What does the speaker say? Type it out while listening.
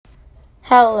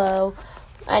Hello,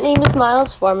 my name is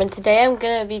Miles Foreman. Today I'm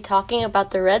going to be talking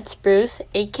about the red spruce,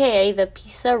 aka the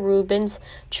Pisa rubens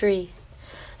tree.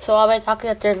 So I'll be talking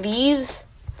about their leaves,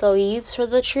 the leaves for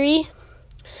the tree,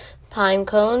 pine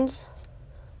cones,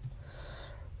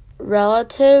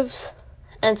 relatives,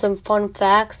 and some fun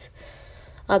facts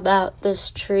about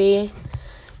this tree.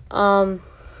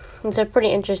 It's a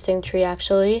pretty interesting tree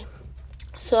actually.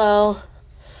 So,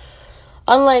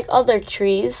 unlike other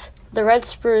trees, the red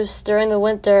spruce, during the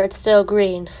winter, it's still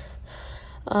green.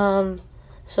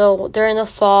 So during the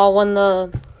fall,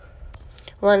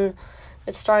 when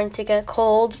it's starting to get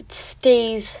cold, it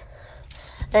stays,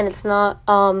 and it's not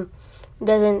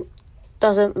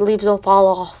leaves don't fall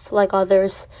off like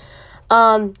others.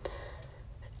 I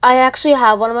actually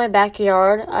have one in my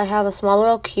backyard. I have a small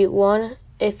little cute one.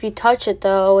 If you touch it,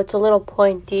 though, it's a little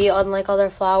pointy, unlike other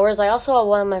flowers. I also have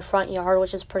one in my front yard,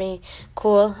 which is pretty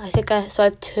cool. I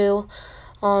have two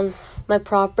on my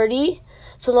property.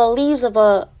 So the leaves of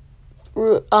a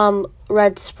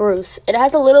red spruce. It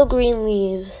has a little green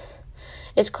leaves.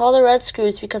 It's called a red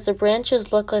spruce because the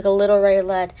branches look like a little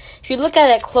red. If you look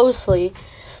at it closely,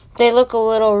 they look a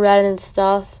little red and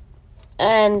stuff,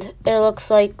 and it looks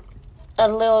like a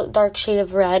little dark shade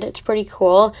of red. It's pretty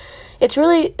cool.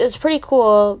 It's pretty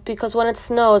cool because when it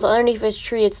snows underneath its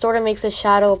tree, it sort of makes a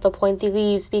shadow of the pointy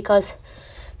leaves, because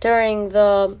during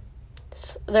the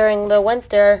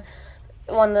winter,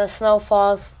 when the snow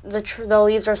falls, the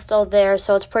leaves are still there.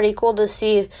 So it's pretty cool to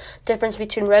see the difference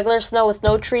between regular snow with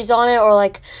no trees on it, or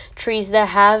like trees that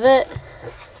have it,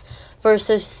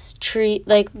 versus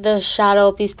the shadow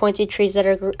of these pointy trees that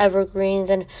are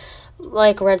evergreens and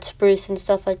like red spruce and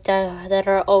stuff like that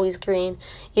are always green,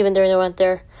 even during the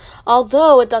winter.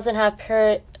 Although it doesn't have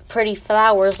pretty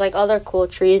flowers like other cool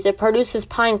trees, it produces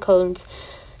pine cones.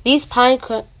 These pine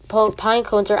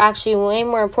cones are actually way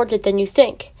more important than you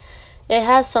think. It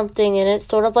has something in it,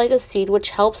 sort of like a seed, which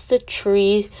helps the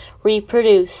tree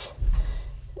reproduce.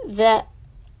 There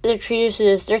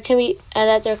can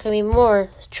be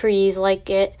more trees like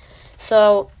it.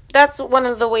 So that's one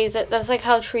of the ways that's like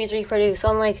how trees reproduce.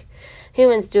 Unlike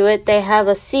humans do it, they have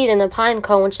a seed in the pine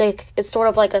cone, it's sort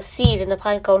of like a seed in the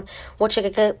pine cone, which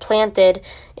it get planted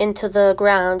into the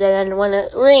ground, and then when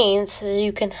it rains,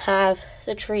 you can have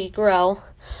the tree grow.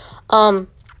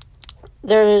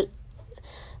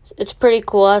 It's pretty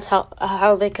cool as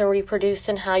how they can reproduce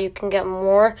and how you can get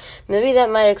more. Maybe that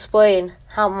might explain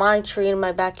how my tree in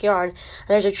my backyard,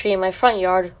 there's a tree in my front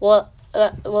yard. Well,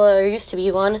 there used to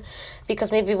be one,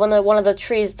 because maybe one of the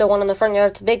trees, the one in the front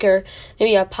yard, is bigger.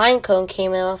 Maybe a pine cone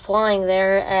came out flying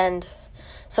there, and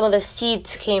some of the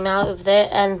seeds came out of it,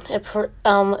 and it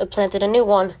planted a new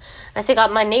one. I think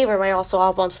my neighbor might also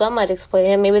have one, so that might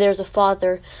explain it. Maybe there's a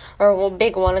father or a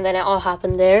big one, and then it all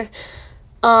happened there.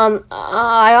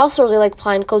 I also really like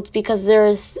pine cones because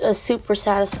there's a super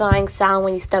satisfying sound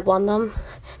when you step on them.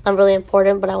 Not really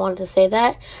important, but I wanted to say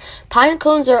that. Pine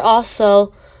cones are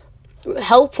also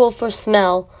helpful for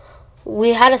smell.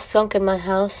 We had a skunk in my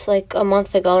house like a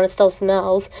month ago, and it still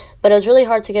smells, but it was really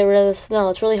hard to get rid of the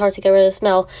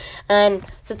smell. And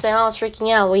since I was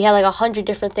freaking out, we had like 100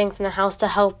 different things in the house to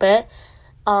help it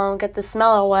get the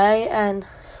smell away, and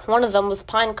one of them was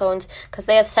pine cones, because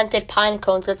they have scented pine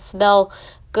cones that smell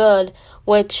good,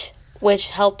 which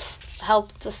helps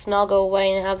the smell go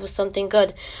away and have something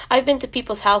good. I've been to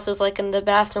people's houses, like in the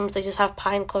bathrooms, they just have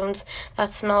pine cones that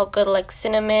smell good, like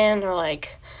cinnamon or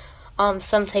like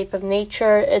some type of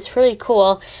nature. It's really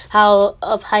cool how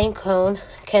a pine cone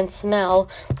can smell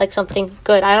like something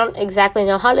good. I don't exactly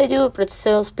know how they do it, but it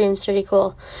still seems pretty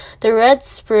cool. The red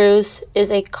spruce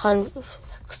is a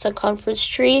conference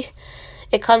tree.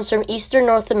 It comes from eastern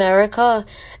North America,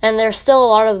 and there's still a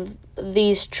lot of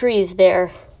these trees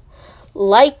there.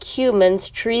 Like humans,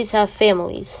 trees have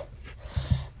families.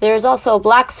 There's also a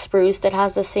black spruce that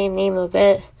has the same name of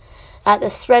it, that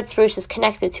the red spruce is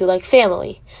connected to, like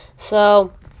family.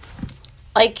 So,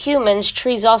 like humans,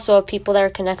 trees also have people that are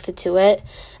connected to it,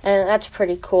 and that's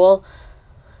pretty cool.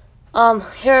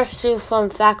 Here are a few fun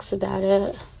facts about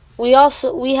it. I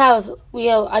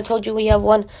told you we have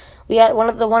one. We had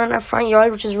the one in our front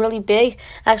yard, which is really big.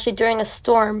 Actually, during a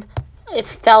storm, it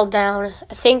fell down.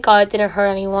 Thank God it didn't hurt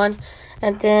anyone,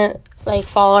 and didn't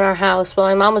fall on our house. But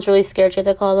my mom was really scared. She had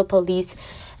to call the police,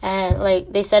 and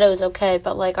they said it was okay.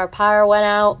 But our power went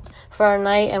out for our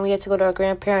night, and we had to go to our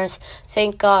grandparents.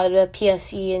 Thank God the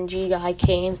PSE&G guy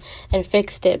came and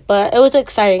fixed it. But it was an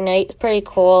exciting night. Pretty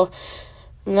cool.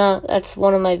 No, that's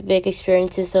one of my big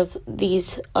experiences of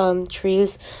these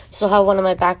trees. So I have one in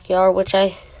my backyard, which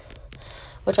I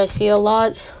see a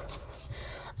lot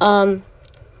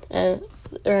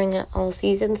during all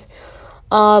seasons.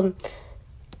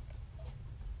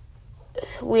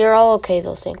 we are all okay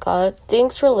though, thank God.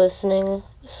 Thanks for listening.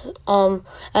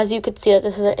 As you could see,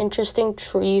 this is an interesting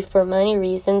tree for many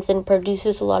reasons and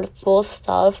produces a lot of cool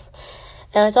stuff.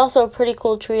 And it's also a pretty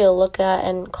cool tree to look at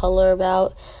and color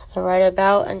about and write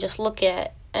about and just look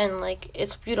at. And,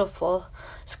 it's beautiful.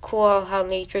 It's cool how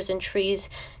natures and trees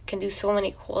can do so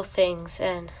many cool things.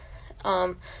 And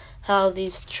how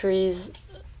these trees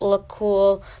look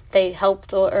cool. They help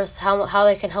the earth, how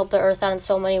they can help the earth out in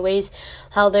so many ways.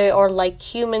 How they are like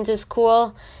humans is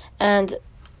cool. And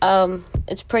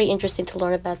it's pretty interesting to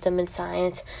learn about them in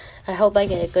science. I hope I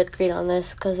get a good grade on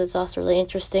this because it's also really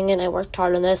interesting and I worked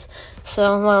hard on this.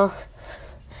 So, well,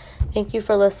 thank you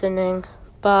for listening.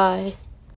 Bye.